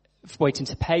waiting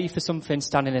to pay for something,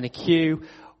 standing in a queue,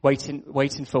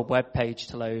 waiting for a web page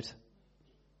to load.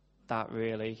 That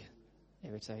really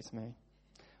irritates me.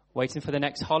 Waiting for the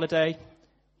next holiday,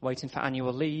 waiting for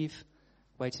annual leave,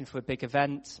 waiting for a big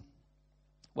event,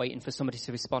 waiting for somebody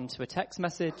to respond to a text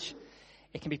message.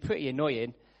 It can be pretty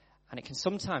annoying, and it can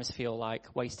sometimes feel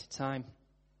like wasted time.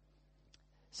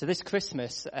 So this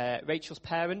Christmas, Rachel's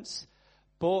parents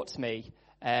bought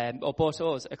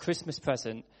us a Christmas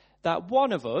present that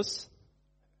one of us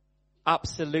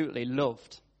absolutely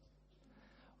loved.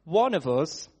 One of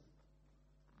us,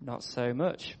 not so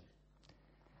much.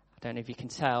 I don't know if you can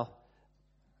tell.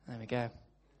 There we go.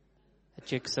 A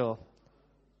jigsaw.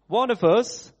 One of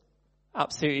us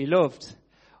absolutely loved.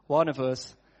 One of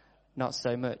us, not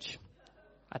so much.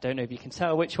 I don't know if you can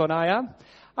tell which one I am.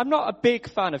 I'm not a big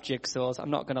fan of jigsaws, I'm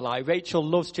not going to lie. Rachel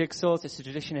loves jigsaws. It's a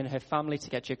tradition in her family to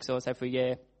get jigsaws every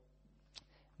year.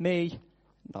 Me,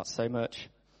 not so much.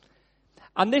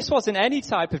 And this wasn't any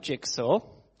type of jigsaw,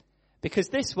 because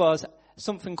this was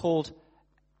something called,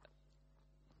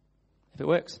 if it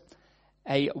works,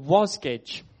 a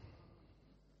wasgage.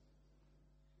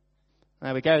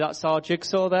 There we go, that's our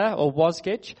jigsaw there, or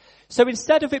wasgage. So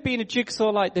instead of it being a jigsaw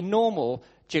like the normal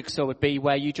jigsaw would be,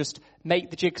 where you just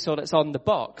make the jigsaw that's on the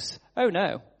box, oh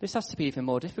no, this has to be even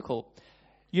more difficult.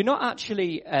 You're not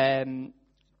actually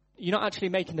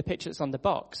making the picture that's on the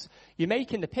box. You're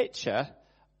making the picture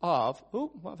of,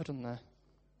 oh, what have I done there?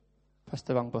 Pressed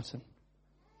the wrong button.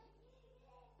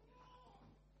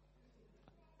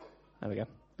 There we go.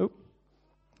 Oh,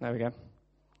 there we go.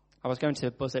 I was going to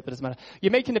buzz it, but it doesn't matter.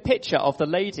 You're making the picture of the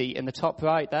lady in the top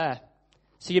right there.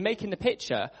 So you're making the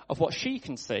picture of what she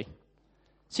can see.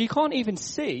 So you can't even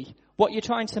see what you're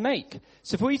trying to make.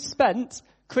 So if we spent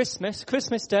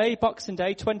Christmas Day, Boxing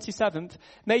Day, 27th,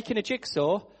 making a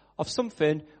jigsaw of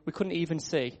something we couldn't even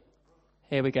see.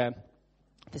 Here we go.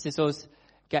 This is us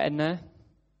getting there.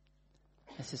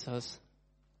 This is us.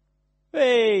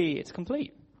 Hey, it's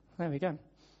complete. There we go.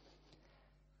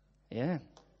 Yeah.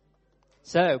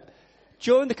 So,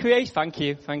 during the creation, thank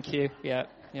you, yeah,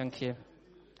 thank you.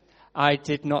 I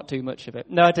did not do much of it.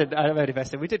 No, I didn't, I'm only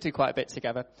messing. We did do quite a bit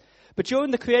together. But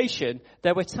during the creation,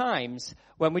 there were times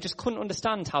when we just couldn't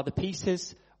understand how the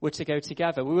pieces were to go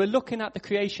together. We were looking at the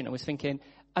creation and was thinking,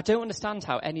 I don't understand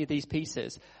how any of these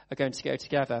pieces are going to go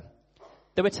together.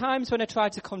 There were times when I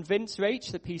tried to convince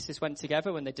Rach that pieces went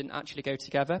together when they didn't actually go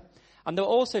together. And there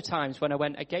were also times when I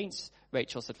went against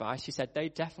Rachel's advice. She said they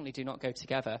definitely do not go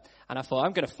together. And I thought,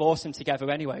 I'm going to force them together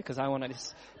anyway because I want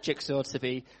this jigsaw to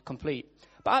be complete.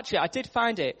 But actually, I did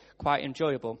find it quite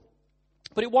enjoyable.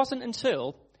 But it wasn't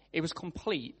until it was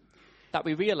complete that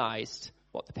we realized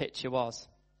what the picture was.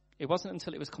 It wasn't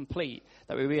until it was complete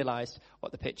that we realized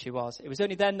what the picture was. It was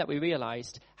only then that we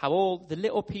realized how all the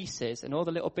little pieces and all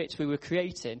the little bits we were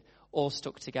creating all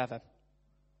stuck together.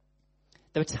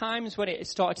 There were times when it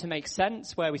started to make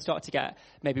sense, where we started to get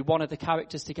maybe one of the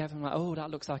characters together and like, oh,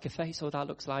 that looks like a face, or that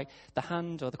looks like the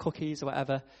hand or the cookies or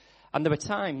whatever. And there were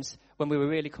times when we were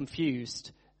really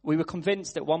confused. We were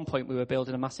convinced at one point we were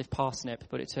building a massive parsnip,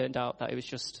 but it turned out that it was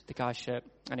just the guy's shirt.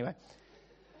 Anyway.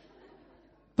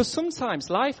 But sometimes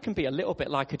life can be a little bit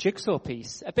like a jigsaw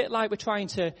piece, a bit like we're trying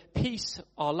to piece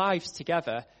our lives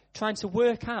together, trying to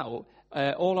work out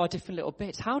all our different little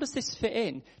bits. How does this fit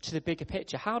in to the bigger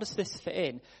picture? How does this fit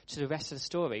in to the rest of the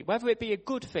story? Whether it be a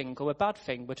good thing or a bad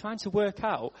thing, we're trying to work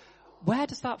out, where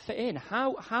does that fit in?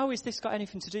 How is this got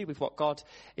anything to do with what God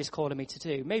is calling me to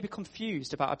do? Maybe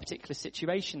confused about a particular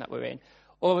situation that we're in,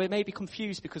 or we may be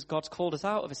confused because God's called us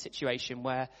out of a situation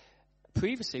where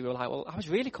previously we were like, well, I was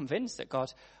really convinced that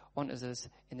God wanted us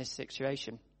in this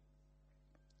situation.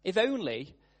 If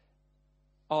only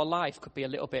our life could be a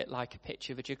little bit like a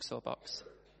picture of a jigsaw box,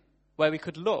 where we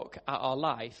could look at our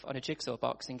life on a jigsaw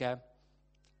box and go,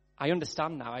 I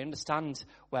understand now. I understand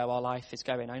where our life is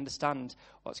going. I understand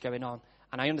what's going on.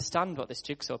 And I understand what this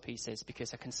jigsaw piece is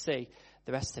because I can see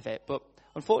the rest of it. But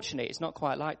unfortunately, it's not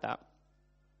quite like that.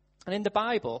 And in the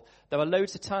Bible, there are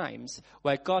loads of times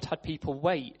where God had people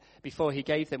wait before he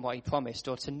gave them what he promised,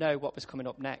 or to know what was coming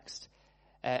up next.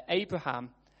 Abraham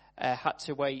had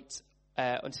to wait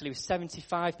until he was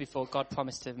 75 before God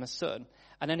promised him a son.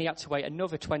 And then he had to wait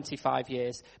another 25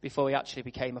 years before he actually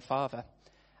became a father.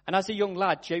 And as a young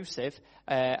lad, Joseph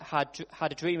had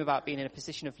a dream about being in a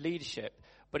position of leadership,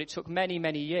 but it took many,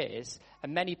 many years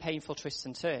and many painful twists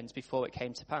and turns before it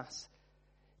came to pass.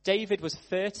 David was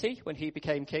 30 when he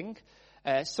became king,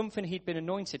 something he'd been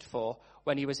anointed for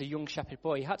when he was a young shepherd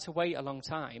boy. He had to wait a long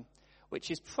time, which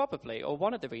is probably, or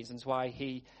one of the reasons why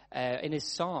he, in his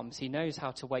Psalms, he knows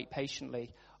how to wait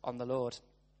patiently on the Lord.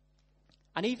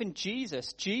 And even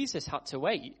Jesus had to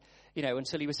wait.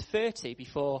 until he was 30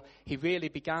 before he really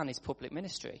began his public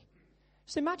ministry.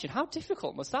 Just imagine, how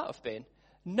difficult must that have been?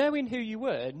 Knowing who you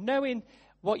were, knowing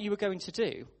what you were going to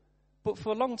do, but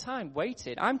for a long time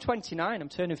waiting. I'm 29, I'm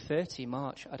turning 30 in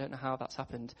March. I don't know how that's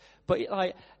happened. But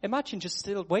imagine just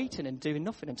still waiting and doing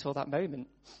nothing until that moment.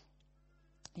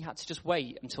 He had to just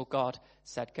wait until God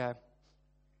said go.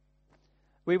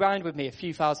 Rewind with me a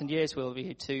few thousand years, will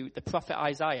we, to the prophet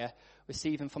Isaiah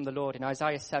receiving from the Lord in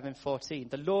Isaiah 7:14.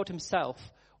 The Lord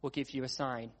himself will give you a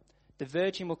sign. The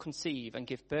virgin will conceive and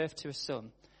give birth to a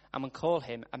son, and will call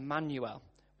him Emmanuel,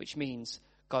 which means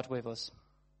God with us.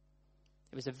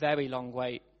 It was a very long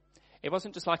wait. It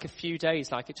wasn't just like a few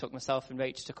days like it took myself and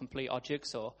Rachel to complete our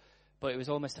jigsaw, but it was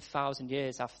almost 1,000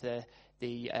 years after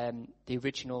the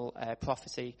original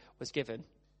prophecy was given.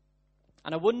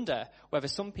 And I wonder whether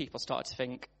some people started to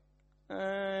think,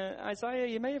 Isaiah,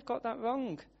 you may have got that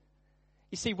wrong.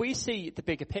 You see, we see the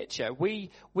bigger picture. We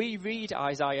read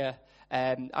Isaiah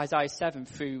 7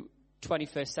 through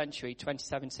 21st century,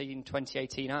 2017,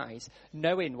 2018 eyes,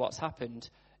 knowing what's happened,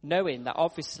 knowing that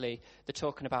obviously they're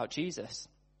talking about Jesus.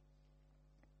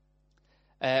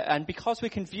 And because we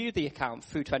can view the account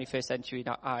through 21st century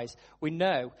eyes, we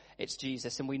know it's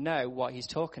Jesus and we know what he's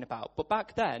talking about. But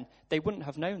back then, they wouldn't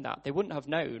have known that. They wouldn't have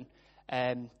known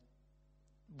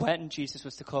when Jesus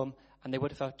was to come, and they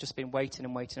would have just been waiting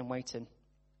and waiting and waiting.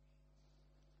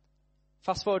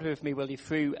 Fast forward with me, will you,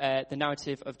 through the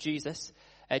narrative of Jesus.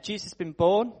 Jesus has been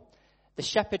born. The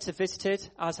shepherds have visited,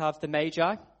 as have the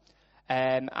Magi.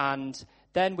 And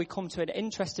then we come to an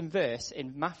interesting verse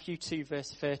in Matthew 2, verse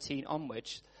 13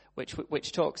 onwards,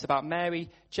 which talks about Mary,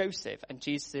 Joseph, and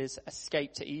Jesus'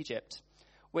 escape to Egypt,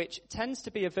 which tends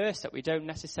to be a verse that we don't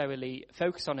necessarily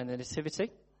focus on in the Nativity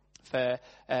for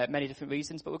many different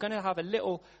reasons, but we're going to have a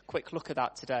little quick look at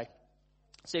that today.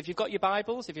 So if you've got your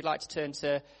Bibles, if you'd like to turn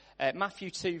to Matthew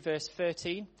 2, verse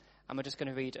 13, and we're just going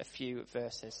to read a few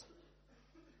verses.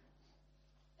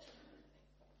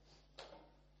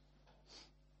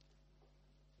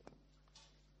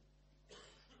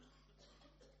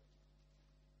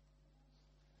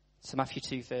 So Matthew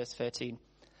 2, verse 13.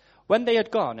 When they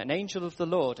had gone, an angel of the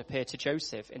Lord appeared to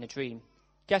Joseph in a dream.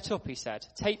 Get up, he said,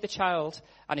 take the child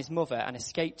and his mother and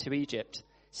escape to Egypt.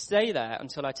 Stay there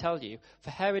until I tell you,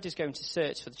 for Herod is going to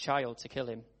search for the child to kill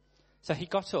him. So he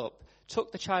got up,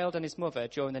 took the child and his mother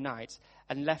during the night,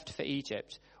 and left for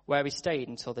Egypt, where he stayed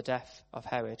until the death of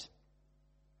Herod.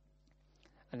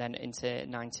 And then into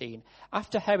 19.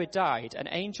 After Herod died, an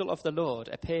angel of the Lord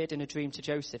appeared in a dream to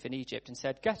Joseph in Egypt and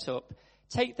said, get up,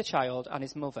 take the child and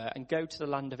his mother and go to the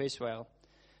land of Israel,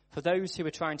 for those who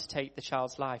were trying to take the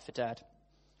child's life are dead.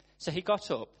 So he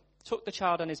got up, took the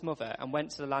child and his mother and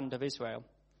went to the land of Israel.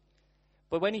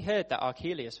 But when he heard that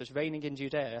Archelaus was reigning in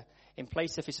Judea in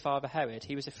place of his father Herod,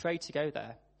 he was afraid to go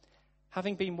there.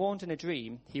 Having been warned in a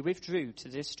dream, he withdrew to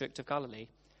the district of Galilee,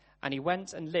 and he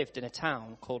went and lived in a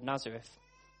town called Nazareth.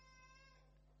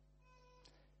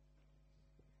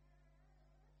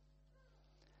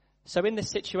 So in this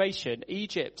situation,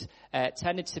 Egypt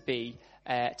tended to be,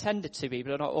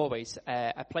 but not always,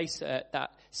 a place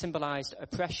that symbolized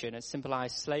oppression and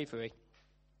symbolized slavery.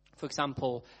 For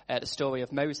example, the story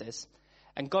of Moses.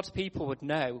 And God's people would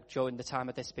know during the time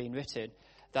of this being written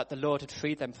that the Lord had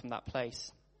freed them from that place.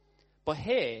 But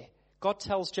here, God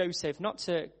tells Joseph not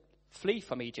to flee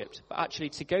from Egypt, but actually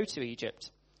to go to Egypt.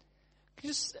 Can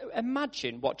you just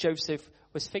imagine what Joseph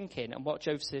was thinking and what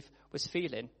Joseph was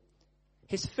feeling?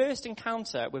 His first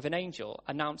encounter with an angel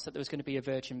announced that there was going to be a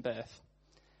virgin birth.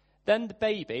 Then the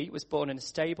baby was born in a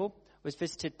stable, was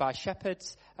visited by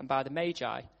shepherds and by the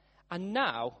Magi. And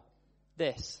now,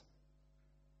 this.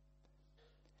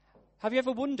 Have you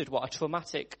ever wondered what a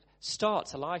traumatic start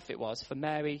to life it was for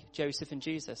Mary, Joseph and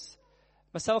Jesus?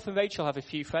 Myself and Rachel have a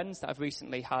few friends that have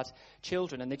recently had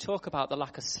children, and they talk about the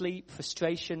lack of sleep,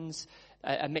 frustrations,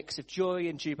 a mix of joy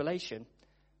and jubilation.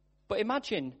 But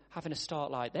imagine having a start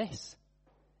like this.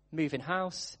 Moving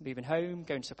house, moving home,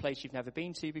 going to a place you've never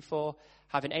been to before,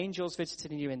 having angels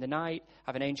visiting you in the night,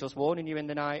 having angels warning you in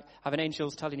the night, having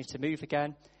angels telling you to move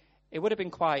again. It would have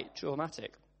been quite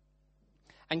dramatic.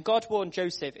 And God warned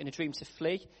Joseph in a dream to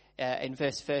flee, in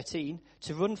verse 13,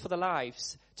 to run for their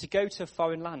lives, to go to a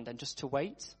foreign land and just to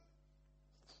wait.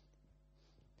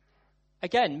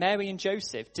 Again, Mary and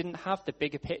Joseph didn't have the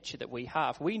bigger picture that we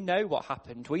have. We know what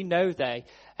happened. We know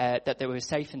that they were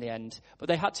safe in the end. But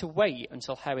they had to wait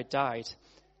until Herod died.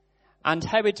 And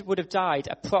Herod would have died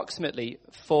approximately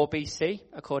 4 BC,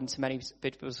 according to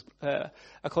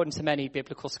many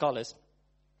biblical scholars.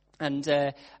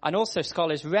 And also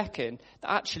scholars reckon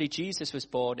that actually Jesus was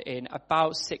born in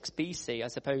about 6 BC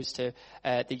as opposed to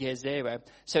the year 0.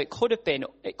 So it could have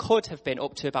been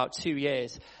up to about 2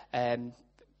 years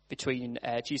between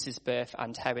Jesus' birth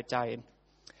and Herod dying.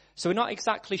 So we're not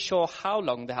exactly sure how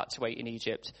long they had to wait in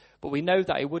Egypt, but we know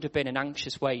that it would have been an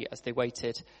anxious wait as they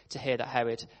waited to hear that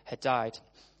Herod had died.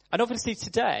 And obviously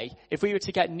today, if we were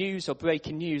to get news or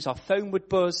breaking news, our phone would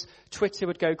buzz, Twitter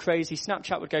would go crazy,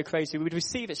 Snapchat would go crazy. We would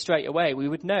receive it straight away. We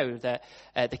would know that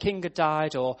the king had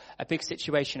died or a big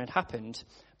situation had happened.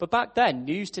 But back then,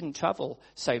 news didn't travel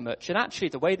so much. And actually,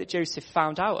 the way that Joseph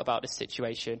found out about this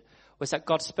situation was that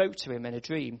God spoke to him in a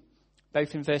dream,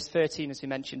 both in verse 13, as we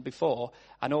mentioned before,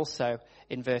 and also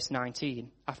in verse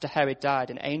 19. After Herod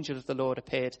died, an angel of the Lord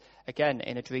appeared again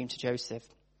in a dream to Joseph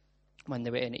when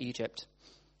they were in Egypt.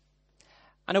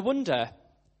 And I wonder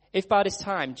if by this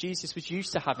time Jesus was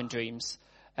used to having dreams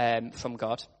from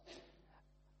God.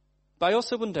 But I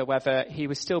also wonder whether he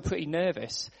was still pretty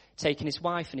nervous taking his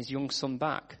wife and his young son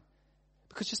back.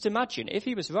 Because just imagine, if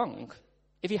he was wrong,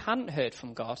 if he hadn't heard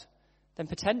from God, then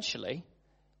potentially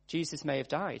Jesus may have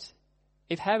died.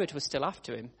 If Herod was still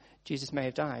after him, Jesus may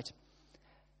have died.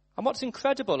 And what's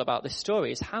incredible about this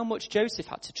story is how much Joseph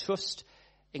had to trust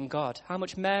in God, how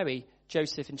much Mary,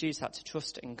 Joseph and Jesus had to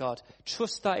trust in God.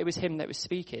 Trust that it was him that was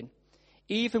speaking.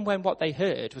 Even when what they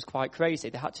heard was quite crazy,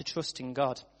 they had to trust in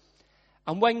God.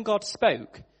 And when God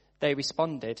spoke, they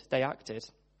responded, they acted.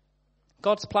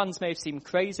 God's plans may have seemed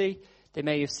crazy, they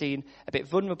may have seemed a bit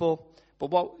vulnerable, but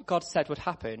what God said would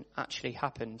happen actually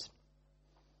happened.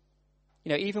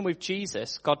 You know, even with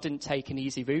Jesus, God didn't take an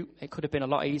easy route. It could have been a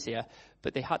lot easier,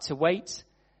 but they had to wait,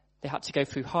 they had to go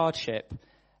through hardship,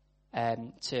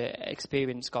 to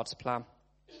experience God's plan.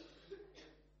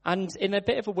 And in a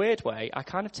bit of a weird way, I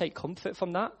kind of take comfort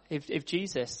from that. If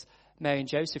Jesus, Mary and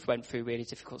Joseph went through really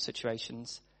difficult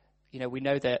situations, you know, we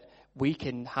know that we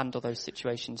can handle those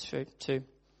situations too.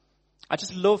 I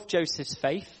just love Joseph's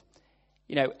faith.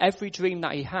 You know, every dream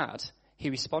that he had, he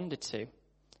responded to.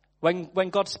 When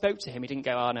God spoke to him, he didn't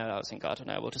go, oh no, that wasn't God.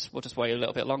 No, we'll just wait a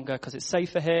little bit longer because it's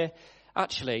safer here.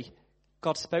 Actually,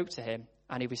 God spoke to him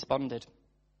and he responded.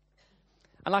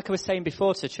 And like I was saying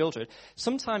before to children,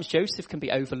 sometimes Joseph can be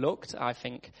overlooked, I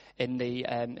think, in the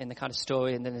kind of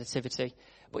story and the nativity.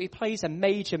 But he plays a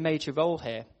major, major role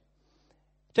here.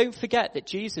 Don't forget that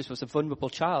Jesus was a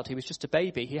vulnerable child. He was just a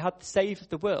baby. He had the Saviour of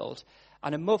the world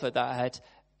and a mother that had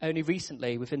only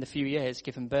recently, within the few years,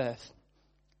 given birth.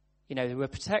 You know, they were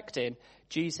protecting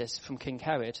Jesus from King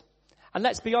Herod. And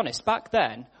let's be honest, back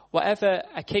then, whatever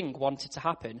a king wanted to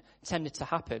happen, tended to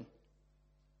happen.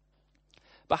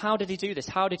 But how did he do this?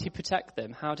 How did he protect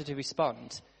them? How did he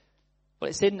respond?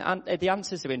 Well, the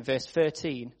answers are in verse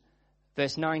 13,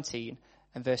 verse 19,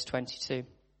 and verse 22.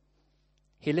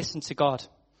 He listened to God.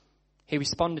 He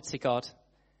responded to God.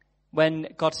 When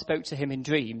God spoke to him in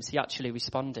dreams, he actually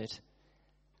responded.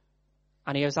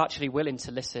 And he was actually willing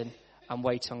to listen and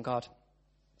wait on God.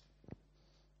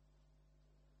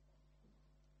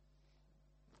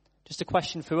 Just a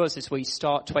question for us as we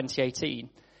start 2018.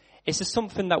 Is there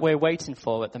something that we're waiting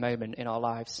for at the moment in our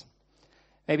lives?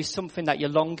 Maybe something that you're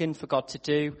longing for God to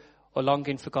do or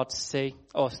longing for God to see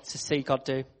or to see God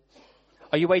do.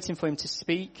 Are you waiting for him to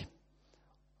speak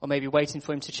or maybe waiting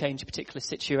for him to change a particular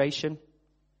situation?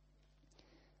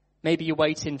 Maybe you're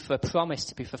waiting for a promise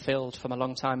to be fulfilled from a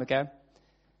long time ago.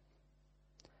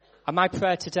 And my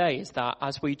prayer today is that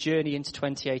as we journey into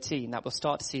 2018, that we'll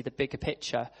start to see the bigger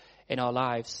picture in our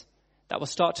lives. That we'll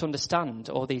start to understand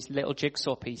all these little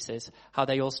jigsaw pieces, how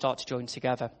they all start to join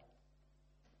together.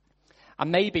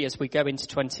 And maybe as we go into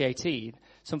 2018,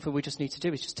 something we just need to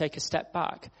do is just take a step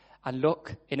back and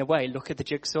look at the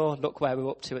jigsaw, look where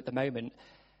we're up to at the moment,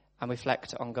 and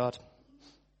reflect on God.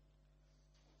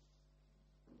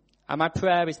 And my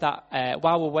prayer is that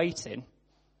while we're waiting,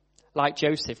 like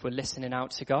Joseph, we're listening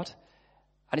out to God.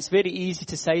 And it's really easy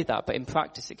to say that, but in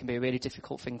practice it can be a really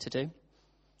difficult thing to do.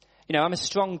 You know, I'm a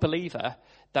strong believer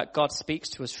that God speaks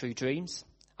to us through dreams.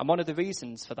 And one of the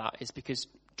reasons for that is because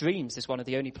dreams is one of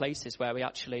the only places where we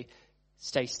actually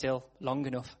stay still long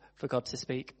enough for God to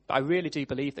speak. But I really do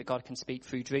believe that God can speak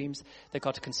through dreams, that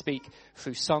God can speak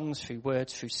through songs, through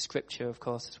words, through scripture, of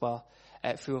course, as well,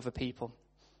 through other people.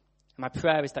 And my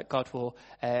prayer is that God will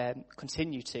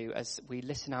continue to, as we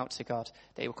listen out to God,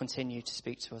 that he will continue to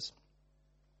speak to us.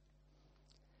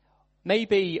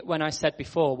 Maybe when I said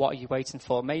before, what are you waiting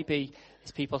for? Maybe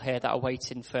there's people here that are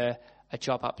waiting for a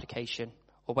job application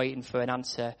or waiting for an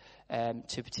answer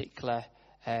to a particular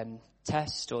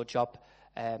test or job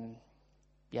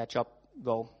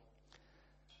role.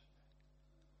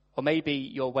 Or maybe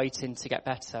you're waiting to get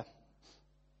better.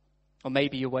 Or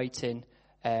maybe you're waiting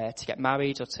to get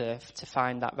married or to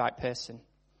find that right person.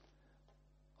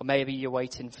 Or maybe you're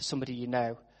waiting for somebody you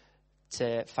know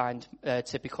to find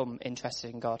to become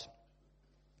interested in God.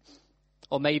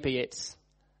 Or maybe it's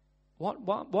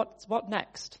what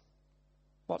next?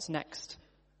 What's next?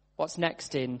 What's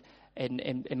next in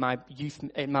my youth,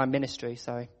 in my ministry?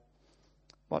 Sorry.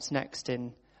 What's next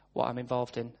in what I'm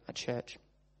involved in at church?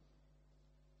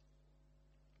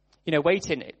 You know,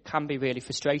 waiting, it can be really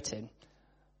frustrating,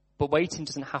 but waiting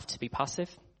doesn't have to be passive.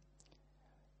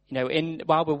 You know,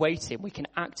 while we're waiting, we can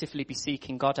actively be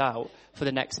seeking God out for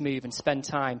the next move and spend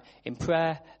time in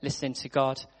prayer, listening to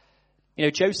God. You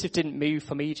know, Joseph didn't move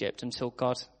from Egypt until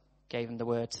God gave him the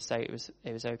word to say it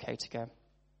was okay to go.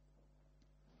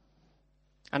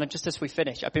 And just as we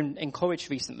finish, I've been encouraged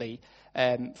recently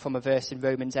from a verse in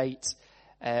Romans 8,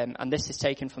 and this is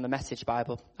taken from the Message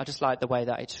Bible. I just like the way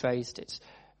that it's phrased. It's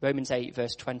Romans 8,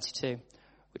 verse 22,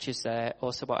 which is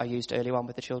also what I used earlier on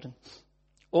with the children.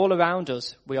 All around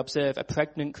us, we observe a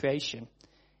pregnant creation.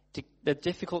 The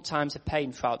difficult times of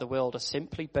pain throughout the world are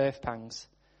simply birth pangs.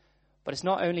 But it's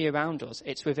not only around us,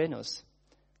 it's within us.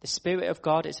 The Spirit of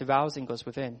God is arousing us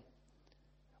within.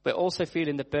 We're also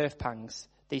feeling the birth pangs.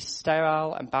 These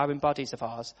sterile and barren bodies of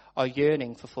ours are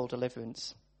yearning for full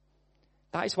deliverance.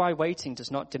 That is why waiting does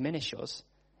not diminish us,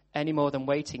 any more than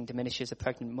waiting diminishes a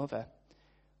pregnant mother.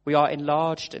 We are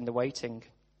enlarged in the waiting.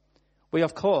 We,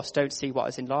 of course, don't see what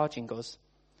is enlarging us.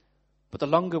 But the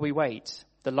longer we wait,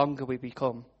 the longer we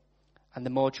become, and the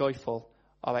more joyful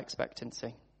our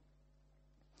expectancy.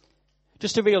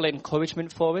 Just a real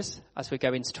encouragement for us as we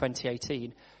go into 2018.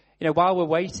 You know, while we're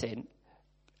waiting,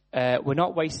 we're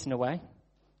not wasting away.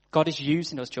 God is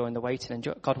using us during the waiting,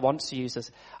 and God wants to use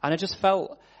us. And I just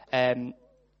felt that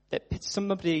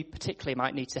somebody particularly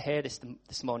might need to hear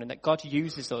this morning, that God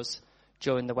uses us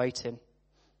during the waiting.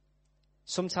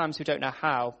 Sometimes we don't know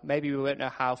how. Maybe we won't know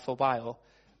how for a while.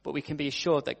 But we can be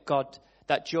assured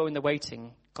that during the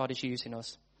waiting, God is using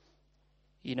us.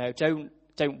 You know, don't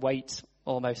wait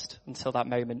almost until that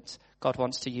moment. God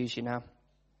wants to use you now.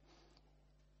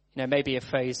 You know, maybe a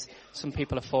phrase some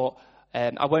people have thought,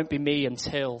 I won't be me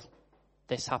until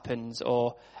this happens,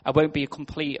 or I won't be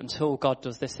complete until God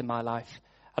does this in my life.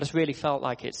 I just really felt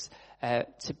like it's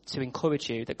to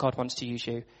encourage you that God wants to use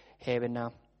you here and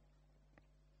now.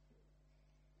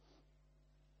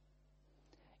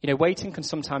 You know, waiting can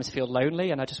sometimes feel lonely,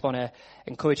 and I just want to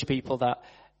encourage people that,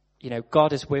 you know,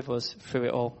 God is with us through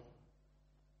it all.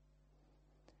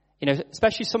 You know,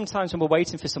 especially sometimes when we're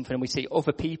waiting for something and we see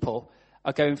other people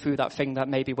are going through that thing that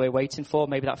maybe we're waiting for,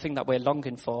 maybe that thing that we're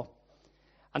longing for.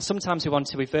 And sometimes we want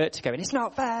to revert to going, it's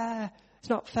not fair. It's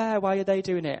not fair. Why are they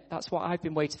doing it? That's what I've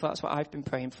been waiting for. That's what I've been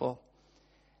praying for.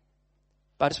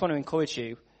 But I just want to encourage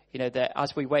you, you know, that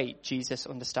as we wait, Jesus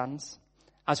understands.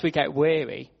 As we get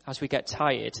weary, as we get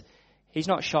tired, he's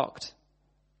not shocked.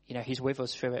 You know, he's with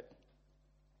us through it.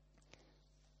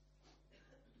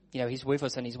 You know, he's with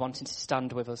us and he's wanting to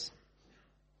stand with us.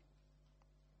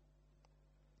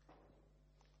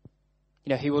 You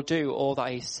know, he will do all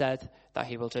that he said that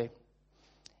he will do.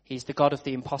 He's the God of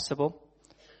the impossible,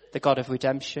 the God of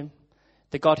redemption,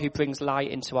 the God who brings light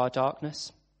into our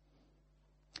darkness.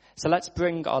 So let's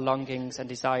bring our longings and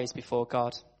desires before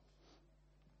God.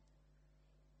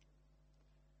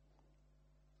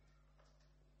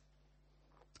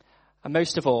 And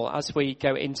most of all, as we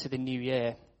go into the new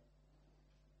year,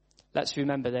 let's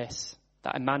remember this,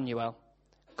 that Emmanuel,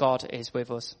 God is with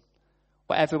us.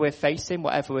 Whatever we're facing,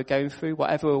 whatever we're going through,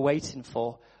 whatever we're waiting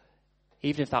for,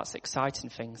 even if that's exciting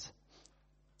things,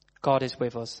 God is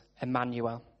with us,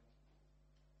 Emmanuel.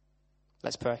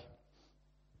 Let's pray.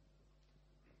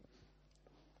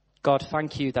 God,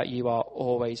 thank you that you are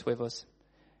always with us.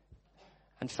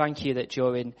 And thank you that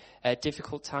during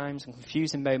difficult times and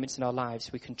confusing moments in our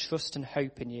lives, we can trust and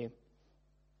hope in you.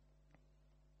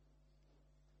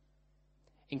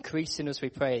 Increase in us, we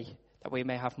pray, that we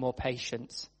may have more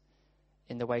patience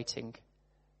in the waiting.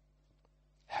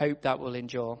 Hope that will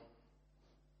endure.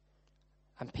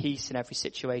 And peace in every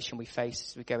situation we face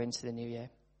as we go into the new year.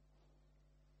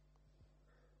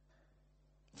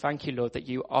 Thank you, Lord, that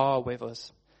you are with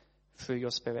us through your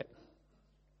Spirit.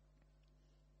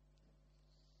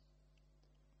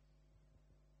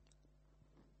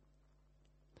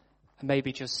 And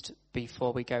maybe just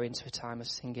before we go into a time of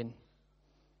singing,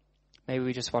 maybe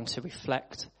we just want to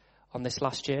reflect on this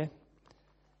last year.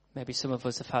 Maybe some of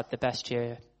us have had the best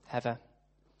year ever.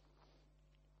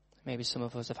 Maybe some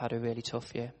of us have had a really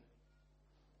tough year.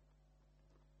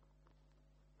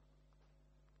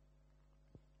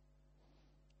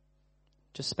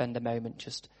 Just spend a moment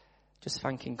just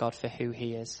thanking God for who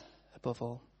he is above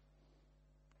all.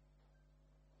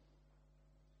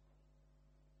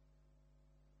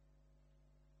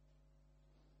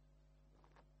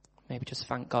 Maybe just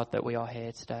thank God that we are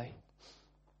here today.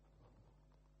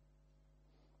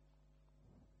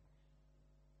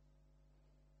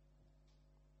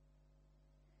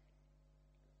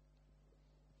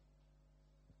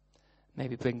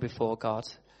 Maybe bring before God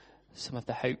some of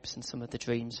the hopes and some of the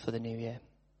dreams for the new year.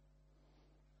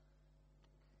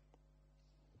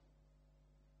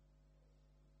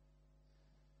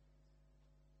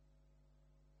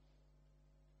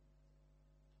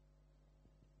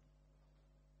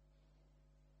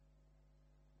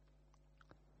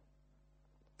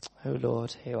 O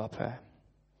Lord, hear our prayer.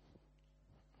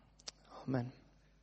 Amen.